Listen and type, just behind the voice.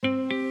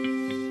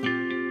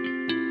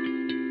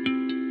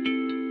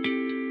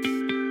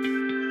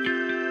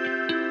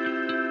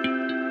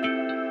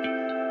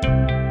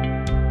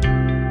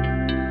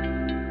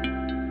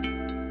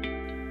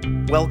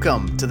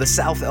Welcome to the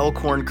South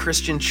Elkhorn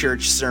Christian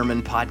Church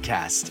Sermon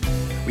Podcast.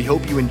 We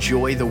hope you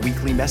enjoy the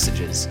weekly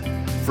messages.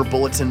 For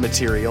bulletin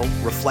material,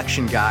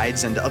 reflection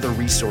guides, and other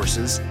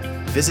resources,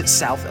 visit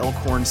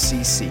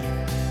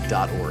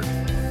southelkhorncc.org.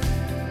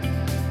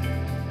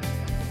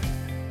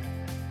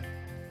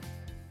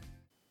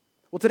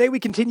 Well, today we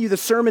continue the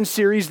sermon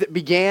series that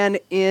began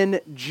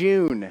in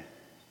June,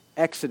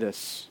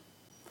 Exodus.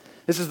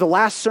 This is the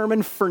last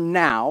sermon for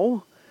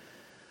now,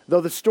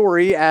 though the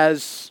story,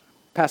 as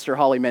Pastor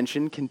Holly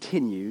mentioned,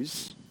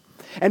 continues.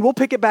 And we'll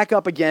pick it back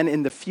up again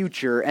in the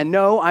future. And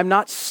no, I'm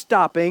not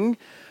stopping,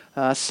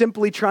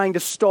 simply trying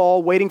to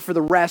stall, waiting for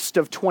the rest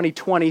of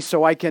 2020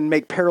 so I can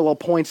make parallel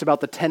points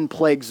about the 10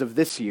 plagues of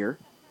this year.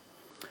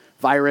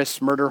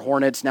 Virus, murder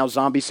hornets, now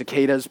zombie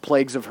cicadas,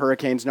 plagues of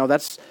hurricanes. No,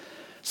 that's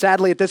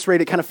sadly, at this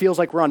rate, it kind of feels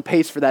like we're on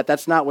pace for that.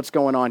 That's not what's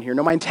going on here.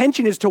 No, my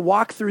intention is to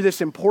walk through this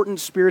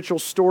important spiritual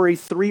story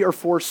 3 or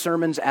 4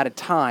 sermons at a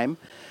time.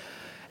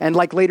 And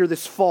like later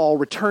this fall,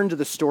 return to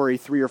the story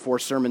 3 or 4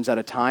 sermons at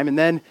a time. And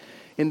then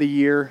in the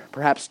year,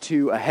 perhaps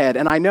 2 ahead.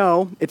 And I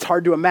know it's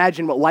hard to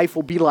imagine what life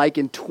will be like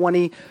in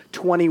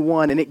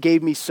 2021. And it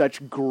gave me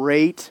such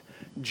great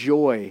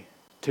joy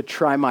to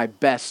try my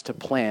best to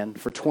plan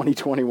for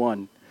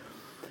 2021.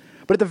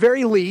 But at the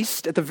very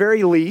least,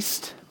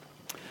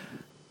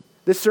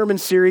 this sermon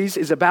series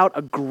is about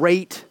a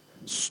great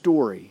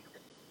story.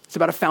 It's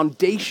about a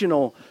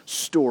foundational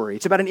story.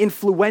 It's about an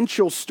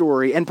influential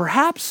story. And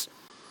perhaps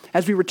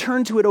as we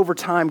return to it over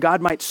time,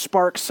 God might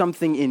spark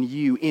something in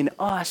you, in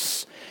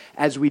us,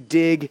 as we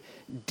dig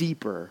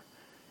deeper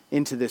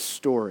into this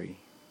story.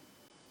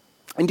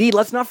 Indeed,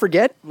 let's not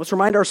forget, let's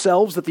remind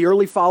ourselves that the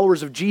early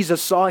followers of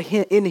Jesus saw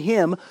in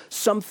him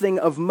something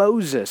of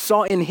Moses,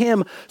 saw in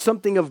him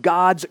something of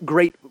God's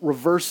great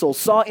reversal,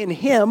 saw in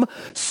him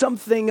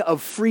something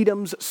of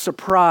freedom's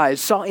surprise,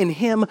 saw in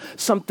him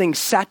something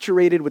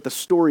saturated with the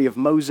story of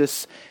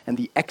Moses and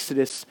the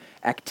Exodus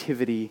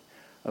activity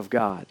of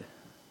God.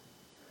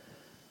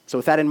 So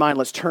with that in mind,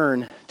 let's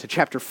turn to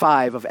chapter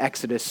 5 of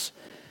Exodus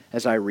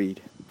as I read.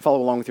 Follow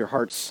along with your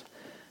hearts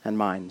and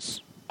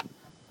minds.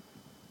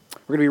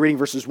 We're going to be reading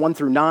verses 1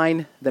 through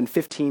 9, then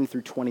 15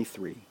 through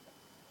 23.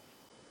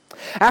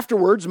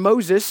 Afterwards,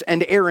 Moses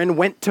and Aaron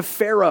went to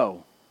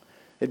Pharaoh.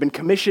 They'd been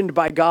commissioned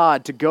by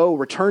God to go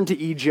return to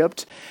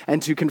Egypt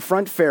and to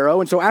confront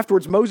Pharaoh. And so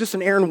afterwards, Moses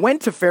and Aaron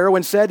went to Pharaoh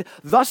and said,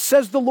 "Thus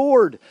says the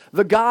Lord,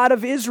 the God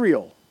of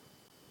Israel,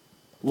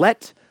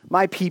 let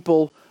my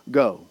people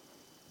go,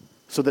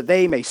 so that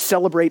they may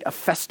celebrate a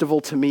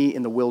festival to me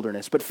in the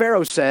wilderness." But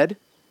Pharaoh said,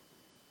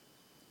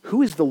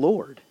 "Who is the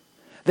Lord,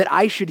 that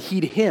I should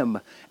heed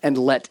him and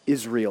let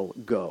Israel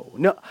go?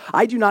 No,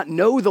 I do not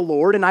know the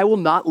Lord, and I will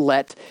not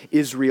let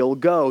Israel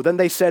go." Then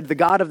they said, "The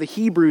God of the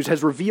Hebrews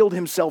has revealed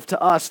himself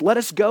to us. Let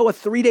us go a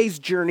 3 days'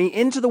 journey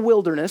into the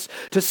wilderness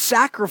to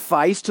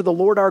sacrifice to the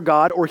Lord our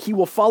God, or he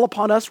will fall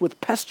upon us with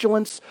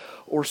pestilence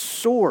or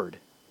sword."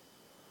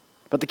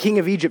 But the king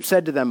of Egypt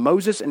said to them,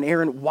 "Moses and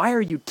Aaron, why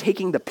are you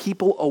taking the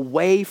people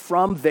away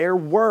from their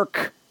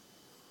work?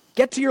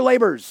 Get to your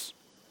labors."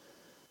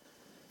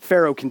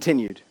 Pharaoh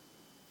continued,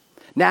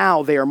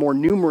 "Now they are more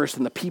numerous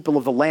than the people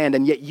of the land,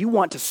 and yet you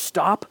want them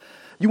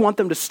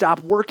to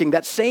stop working."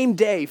 That same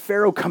day,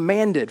 Pharaoh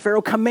commanded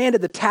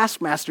the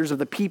taskmasters of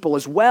the people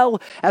as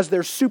well as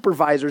their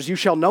supervisors, "You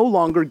shall no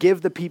longer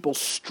give the people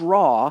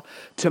straw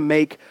to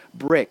make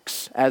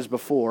bricks, as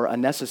before, a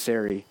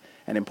necessary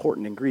and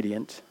important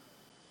ingredient.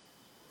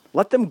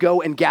 Let them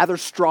go and gather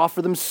straw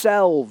for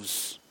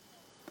themselves.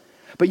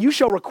 But you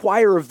shall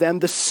require of them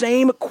the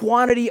same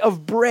quantity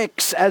of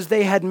bricks as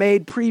they had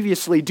made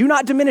previously. Do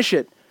not diminish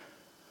it,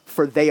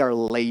 for they are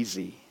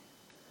lazy.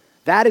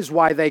 That is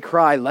why they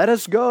cry, 'Let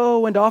us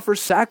go and offer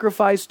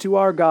sacrifice to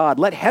our God.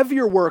 Let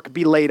heavier work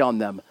be laid on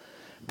them.'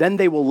 Then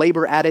they will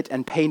labor at it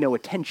and pay no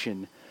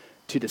attention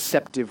to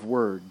deceptive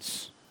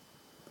words."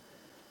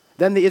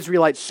 Then the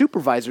Israelite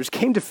supervisors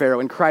came to Pharaoh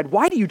and cried,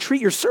 "Why do you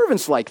treat your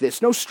servants like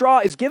this? No straw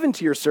is given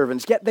to your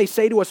servants, yet they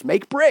say to us,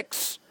 'Make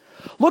bricks.'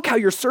 Look how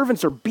your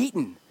servants are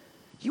beaten.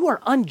 You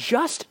are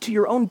unjust to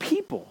your own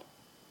people."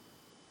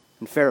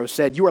 And Pharaoh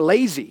said, "You are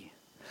lazy.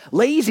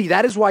 Lazy,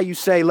 that is why you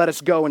say, 'Let us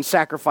go and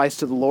sacrifice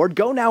to the Lord.'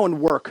 Go now and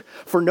work,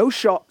 for no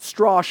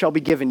straw shall be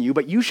given you,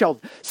 but you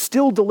shall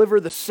still deliver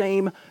the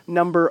same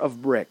number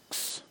of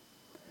bricks."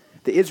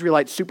 The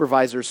Israelite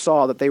supervisors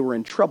saw that they were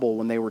in trouble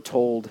when they were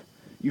told,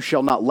 "You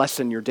shall not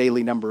lessen your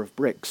daily number of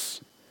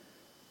bricks."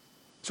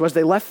 So as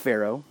they left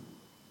Pharaoh,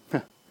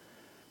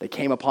 they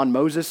came upon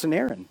Moses and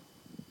Aaron,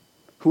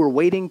 who were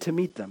waiting to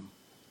meet them.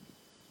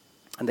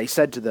 And they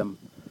said to them,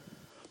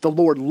 "The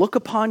Lord look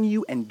upon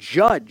you and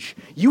judge.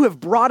 You have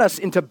brought us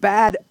into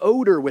bad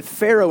odor with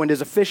Pharaoh and his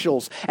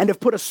officials, and have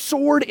put a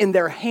sword in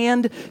their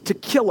hand to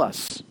kill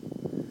us."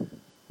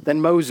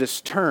 Then Moses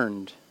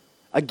turned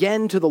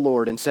again to the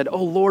Lord and said,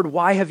 "O Lord,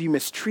 why have you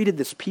mistreated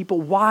this people?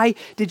 Why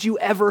did you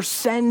ever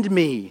send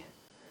me?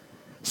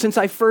 Since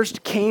I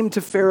first came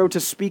to Pharaoh to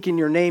speak in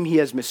your name, he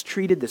has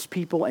mistreated this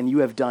people, and you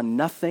have done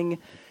nothing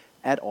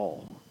at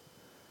all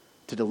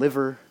to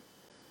deliver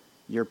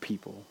your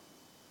people."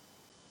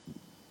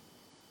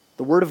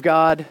 The word of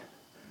God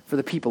for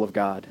the people of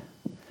God.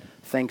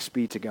 Thanks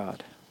be to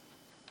God.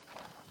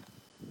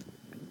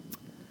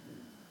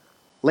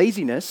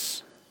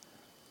 Laziness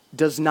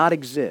does not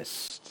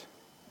exist,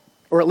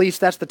 or at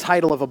least that's the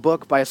title of a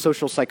book by a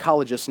social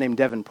psychologist named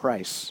Devin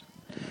Price.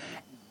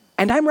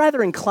 And I'm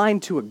rather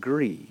inclined to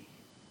agree.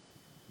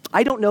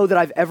 I don't know that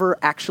I've ever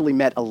actually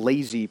met a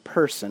lazy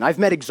person. I've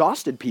met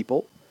exhausted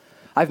people.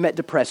 I've met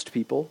depressed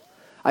people.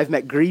 I've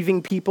met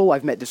grieving people.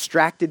 I've met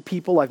distracted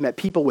people. I've met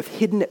people with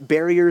hidden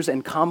barriers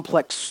and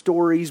complex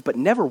stories, but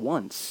never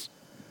once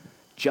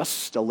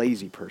just a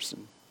lazy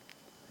person.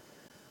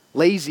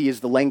 Lazy is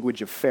the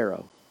language of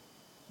Pharaoh,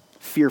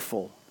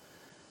 fearful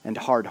and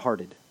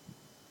hard-hearted.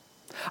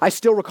 I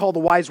still recall the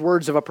wise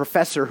words of a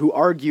professor who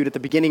argued at the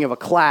beginning of a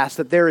class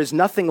that there is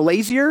nothing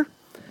lazier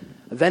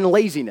than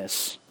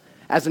laziness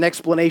as an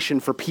explanation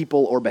for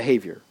people or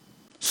behavior.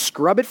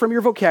 Scrub it from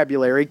your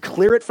vocabulary,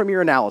 clear it from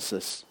your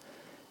analysis,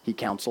 he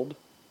counseled.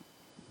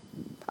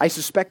 I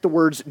suspect the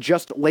words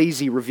just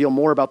lazy reveal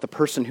more about the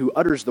person who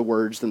utters the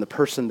words than the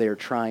person they are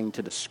trying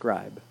to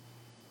describe.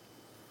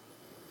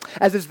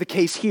 As is the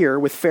case here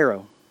with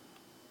Pharaoh.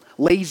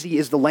 Lazy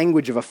is the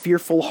language of a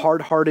fearful,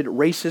 hard-hearted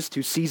racist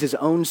who sees his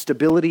own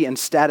stability and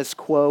status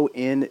quo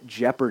in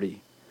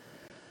jeopardy.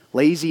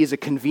 Lazy is a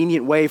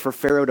convenient way for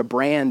Pharaoh to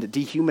brand,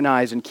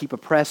 dehumanize, and keep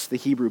oppressed the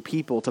Hebrew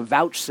people, to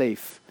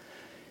vouchsafe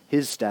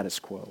his status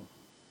quo.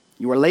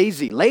 You are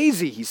lazy.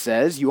 Lazy, he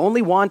says. You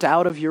only want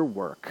out of your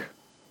work.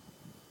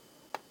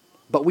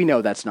 But we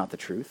know that's not the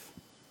truth.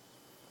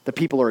 The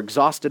people are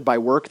exhausted by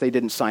work they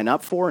didn't sign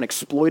up for and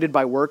exploited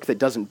by work that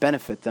doesn't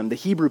benefit them. The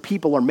Hebrew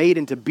people are made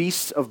into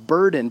beasts of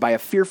burden by a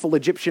fearful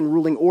Egyptian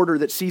ruling order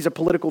that sees a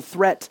political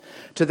threat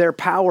to their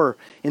power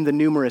in the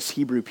numerous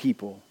Hebrew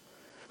people,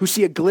 who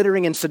see a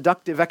glittering and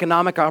seductive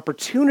economic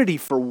opportunity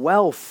for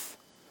wealth,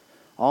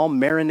 all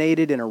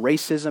marinated in a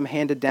racism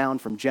handed down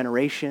from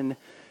generation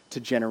to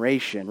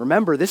generation.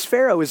 Remember, this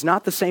Pharaoh is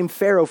not the same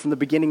Pharaoh from the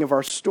beginning of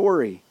our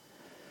story.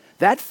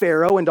 That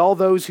Pharaoh and all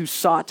those who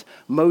sought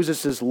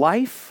Moses'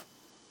 life,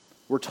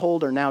 we're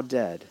told, are now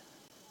dead.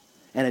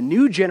 And a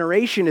new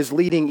generation is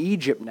leading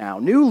Egypt now.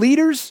 New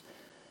leaders,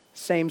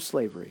 same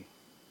slavery.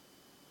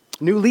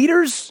 New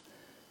leaders,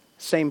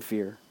 same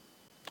fear.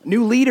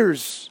 New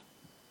leaders,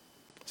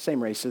 same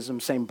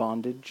racism, same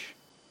bondage.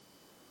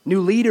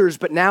 New leaders,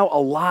 but now a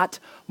lot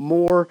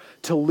more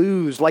to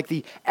lose, like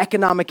the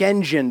economic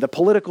engine, the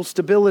political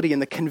stability,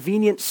 and the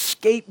convenient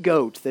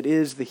scapegoat that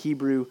is the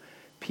Hebrew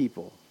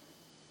people.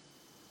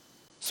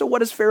 So what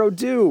does Pharaoh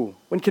do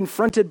when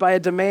confronted by a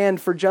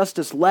demand for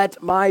justice?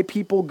 Let my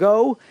people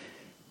go.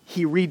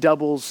 He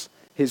redoubles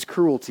his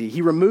cruelty.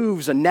 He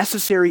removes a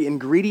necessary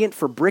ingredient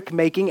for brick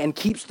making and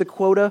keeps the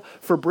quota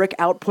for brick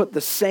output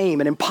the same,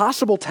 an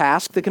impossible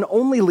task that can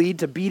only lead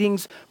to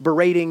beatings,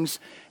 beratings,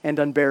 and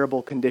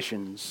unbearable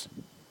conditions.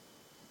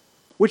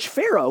 Which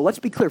Pharaoh, let's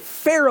be clear,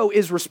 Pharaoh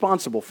is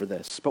responsible for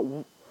this. But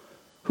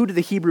who do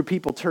the Hebrew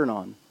people turn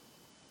on?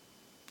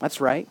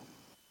 That's right,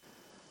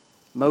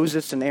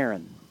 Moses and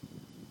Aaron.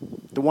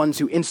 The ones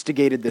who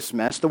instigated this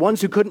mess, the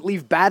ones who couldn't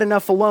leave bad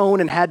enough alone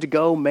and had to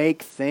go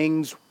make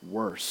things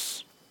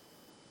worse.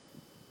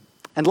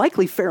 And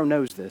likely Pharaoh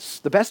knows this.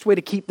 The best way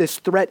to keep this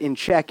threat in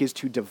check is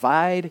to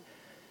divide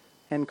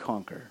and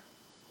conquer.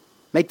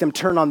 Make them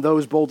turn on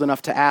those bold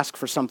enough to ask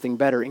for something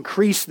better.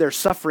 Increase their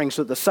suffering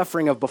so that the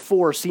suffering of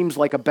before seems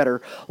like a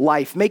better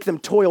life. Make them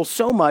toil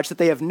so much that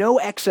they have no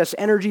excess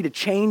energy to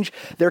change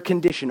their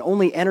condition,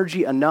 only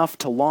energy enough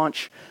to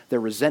launch their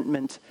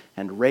resentment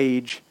and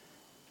rage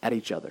at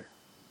each other.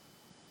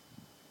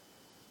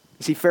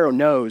 You see, Pharaoh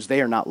knows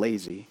they are not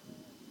lazy.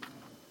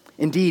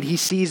 Indeed, he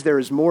sees there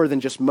is more than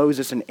just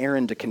Moses and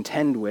Aaron to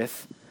contend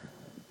with.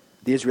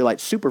 The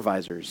Israelite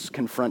supervisors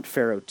confront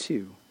Pharaoh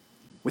too,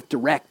 with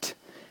direct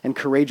and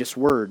courageous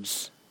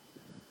words.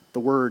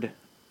 The word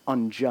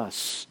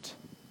unjust.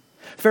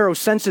 Pharaoh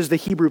senses the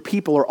Hebrew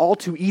people are all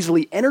too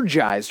easily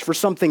energized for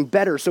something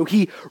better, so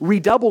he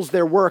redoubles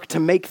their work to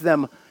make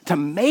them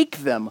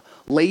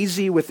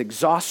lazy with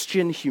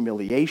exhaustion,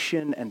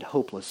 humiliation, and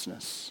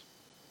hopelessness.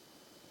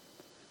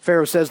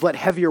 Pharaoh says, let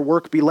heavier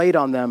work be laid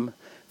on them,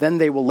 then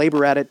they will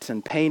labor at it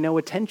and pay no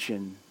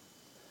attention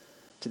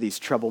to these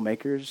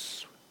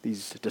troublemakers,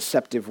 these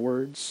deceptive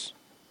words.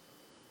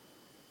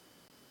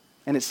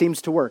 And it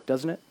seems to work,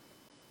 doesn't it?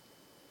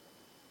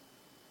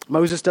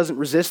 Moses doesn't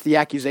resist the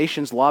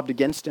accusations lobbed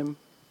against him.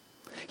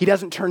 He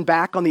doesn't turn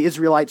back on the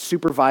Israelite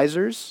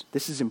supervisors.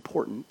 This is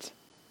important.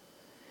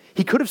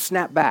 He could have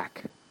snapped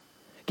back,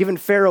 given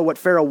Pharaoh what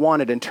Pharaoh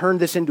wanted, and turned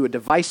this into a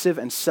divisive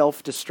and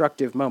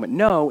self-destructive moment.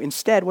 No,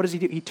 instead, what does he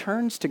do? He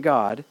turns to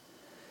God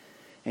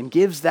and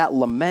gives that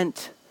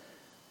lament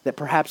that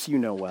perhaps you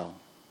know well,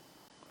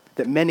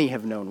 that many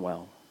have known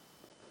well,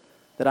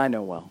 that I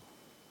know well.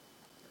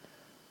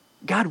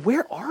 God,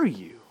 where are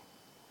you?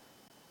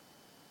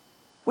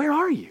 Where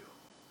are you?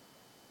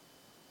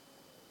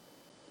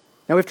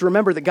 Now we have to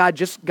remember that God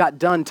just got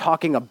done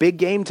talking a big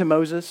game to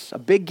Moses, a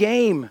big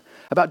game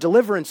about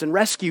deliverance and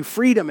rescue,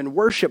 freedom and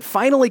worship,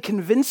 finally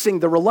convincing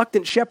the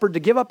reluctant shepherd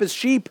to give up his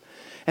sheep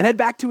and head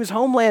back to his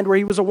homeland where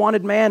he was a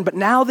wanted man. But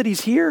now that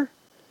he's here,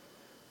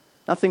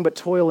 nothing but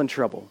toil and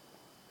trouble,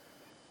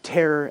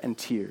 terror and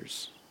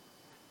tears.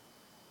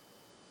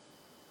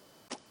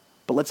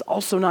 But let's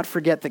also not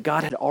forget that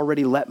God had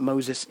already let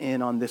Moses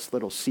in on this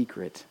little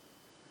secret.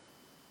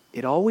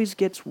 It always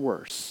gets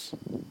worse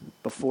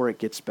before it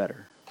gets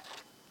better.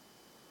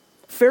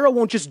 Pharaoh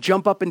won't just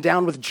jump up and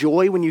down with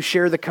joy when you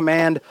share the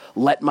command,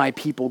 "Let my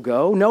people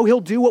go." No, he'll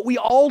do what we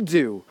all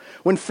do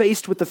when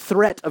faced with the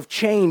threat of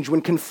change,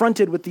 when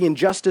confronted with the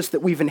injustice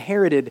that we've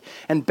inherited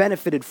and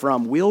benefited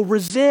from. We'll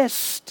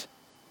resist,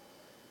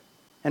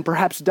 and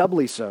perhaps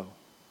doubly so.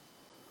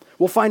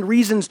 We'll find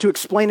reasons to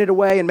explain it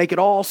away and make it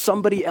all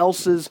somebody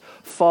else's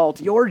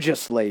fault. You're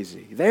just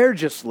lazy. They're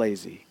just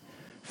lazy,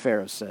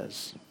 Pharaoh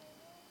says.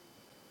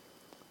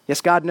 Yes,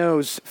 God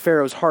knows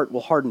Pharaoh's heart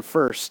will harden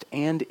first,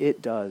 and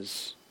it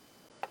does.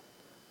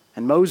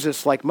 And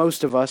Moses, like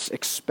most of us,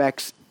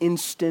 expects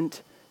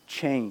instant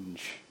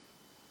change.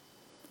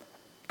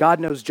 God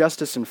knows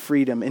justice and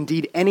freedom.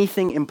 Indeed,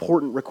 anything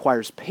important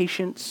requires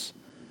patience,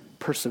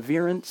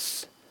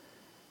 perseverance,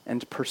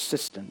 and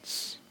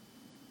persistence.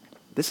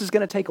 This is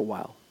going to take a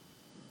while,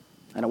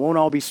 and it won't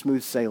all be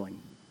smooth sailing.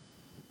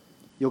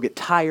 You'll get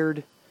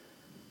tired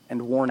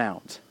and worn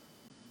out,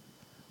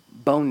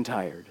 bone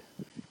tired,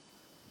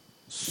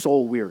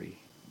 soul weary.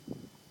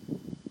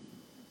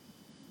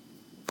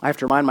 I have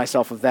to remind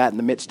myself of that in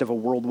the midst of a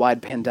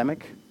worldwide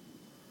pandemic,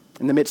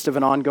 in the midst of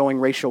an ongoing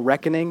racial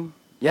reckoning.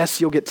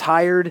 Yes, you'll get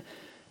tired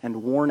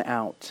and worn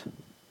out.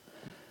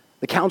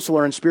 The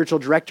counselor and spiritual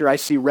director I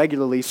see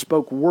regularly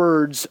spoke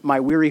words my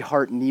weary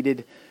heart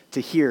needed to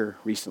hear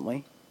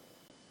recently.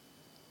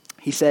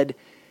 He said,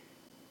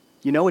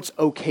 "You know it's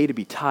okay to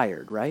be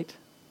tired, right?"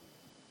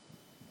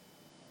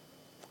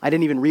 I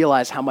didn't even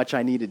realize how much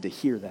I needed to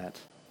hear that.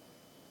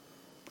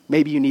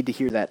 Maybe you need to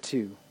hear that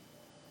too.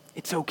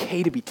 It's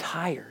okay to be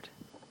tired.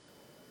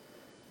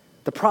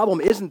 The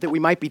problem isn't that we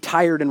might be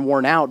tired and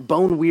worn out,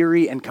 bone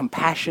weary and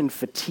compassion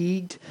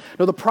fatigued.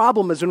 No, the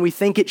problem is when we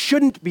think it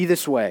shouldn't be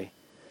this way,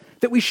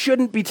 that we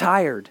shouldn't be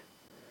tired.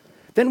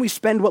 Then we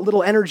spend what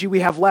little energy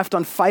we have left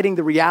on fighting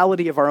the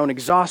reality of our own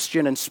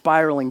exhaustion and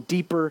spiraling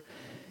deeper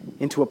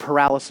into a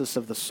paralysis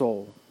of the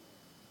soul.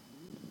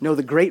 No,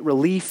 the great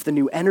relief, the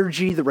new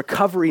energy, the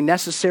recovery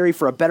necessary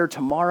for a better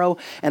tomorrow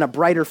and a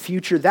brighter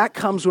future, that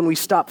comes when we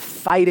stop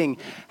fighting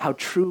how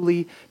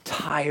truly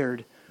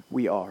tired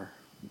we are.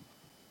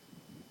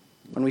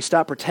 When we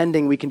stop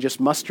pretending we can just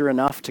muster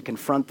enough to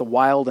confront the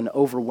wild and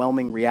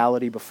overwhelming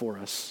reality before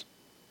us.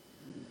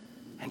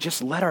 And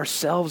just let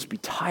ourselves be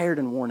tired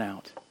and worn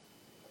out.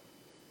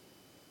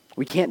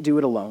 We can't do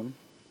it alone.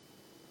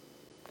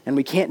 And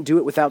we can't do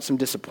it without some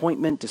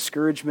disappointment,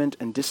 discouragement,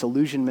 and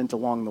disillusionment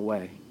along the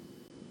way.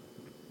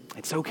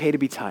 It's okay to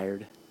be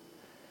tired.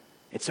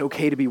 It's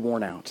okay to be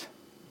worn out.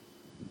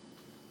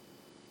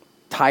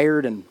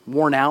 Tired and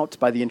worn out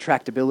by the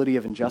intractability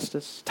of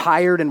injustice.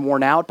 Tired and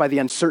worn out by the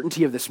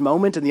uncertainty of this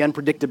moment and the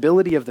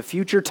unpredictability of the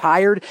future.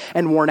 Tired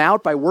and worn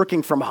out by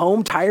working from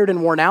home. Tired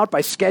and worn out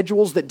by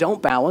schedules that don't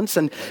balance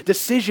and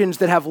decisions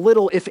that have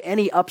little, if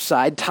any,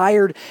 upside.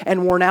 Tired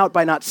and worn out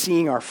by not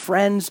seeing our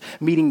friends,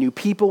 meeting new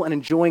people, and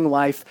enjoying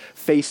life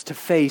face to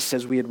face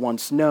as we had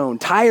once known.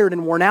 Tired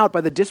and worn out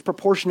by the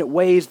disproportionate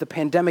ways the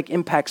pandemic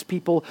impacts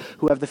people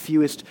who have the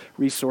fewest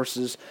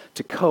resources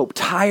to cope.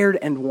 Tired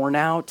and worn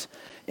out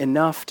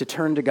enough to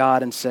turn to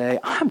God and say,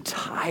 "I'm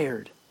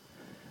tired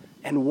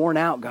and worn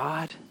out,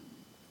 God.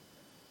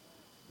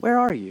 Where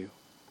are you?"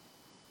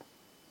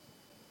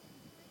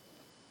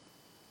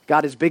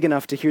 God is big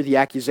enough to hear the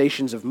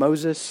accusations of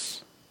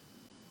Moses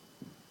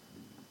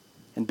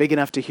and big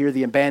enough to hear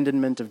the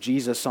abandonment of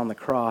Jesus on the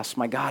cross.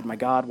 My God,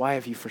 why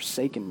have you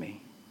forsaken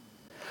me?"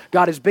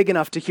 God is big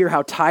enough to hear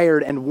how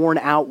tired and worn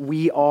out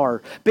we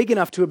are, big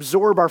enough to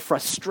absorb our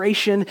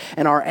frustration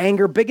and our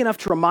anger, big enough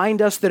to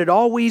remind us that it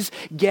always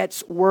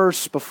gets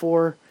worse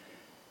before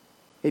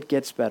it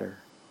gets better.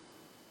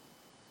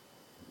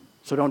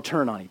 So don't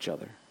turn on each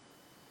other.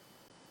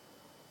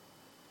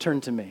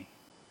 Turn to me.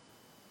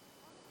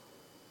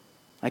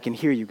 I can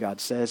hear you, God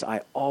says.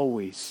 I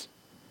always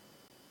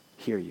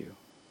hear you.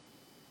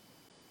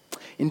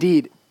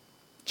 Indeed,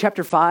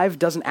 Chapter 5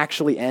 doesn't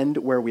actually end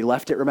where we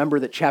left it. Remember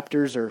that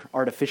chapters are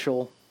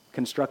artificial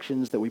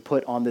constructions that we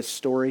put on this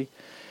story.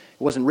 It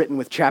wasn't written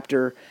with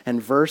chapter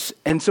and verse.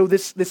 And so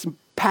this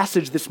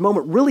passage, this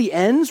moment, really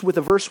ends with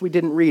a verse we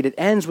didn't read. It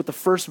ends with the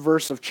first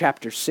verse of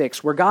chapter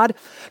 6, where God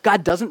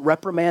doesn't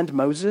reprimand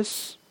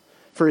Moses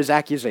for his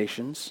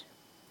accusations,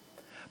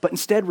 but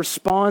instead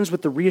responds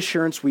with the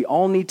reassurance we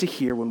all need to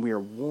hear when we are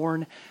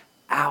worn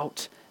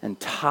out and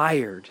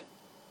tired.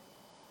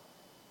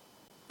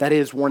 That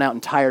is, worn out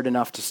and tired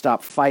enough to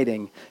stop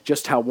fighting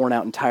just how worn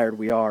out and tired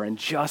we are and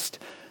just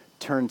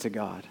turn to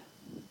God.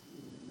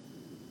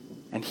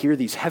 And hear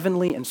these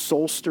heavenly and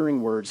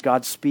soul-stirring words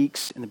God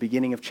speaks in the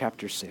beginning of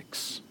chapter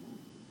 6.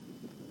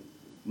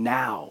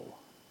 Now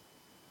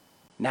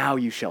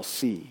you shall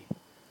see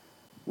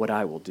what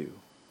I will do.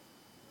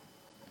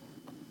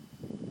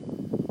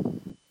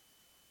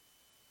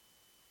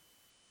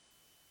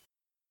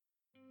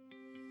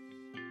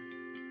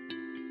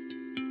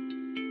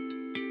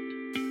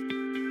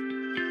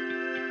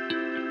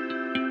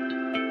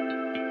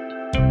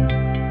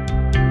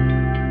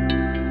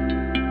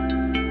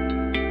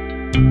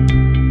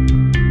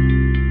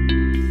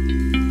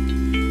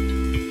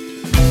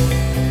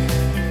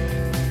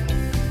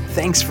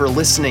 Thanks for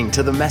listening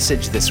to the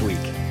message this week.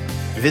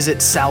 Visit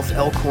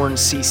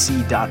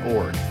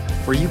southelkhorncc.org,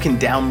 where you can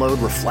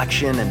download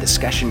reflection and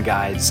discussion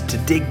guides to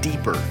dig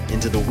deeper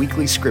into the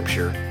weekly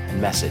scripture and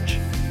message.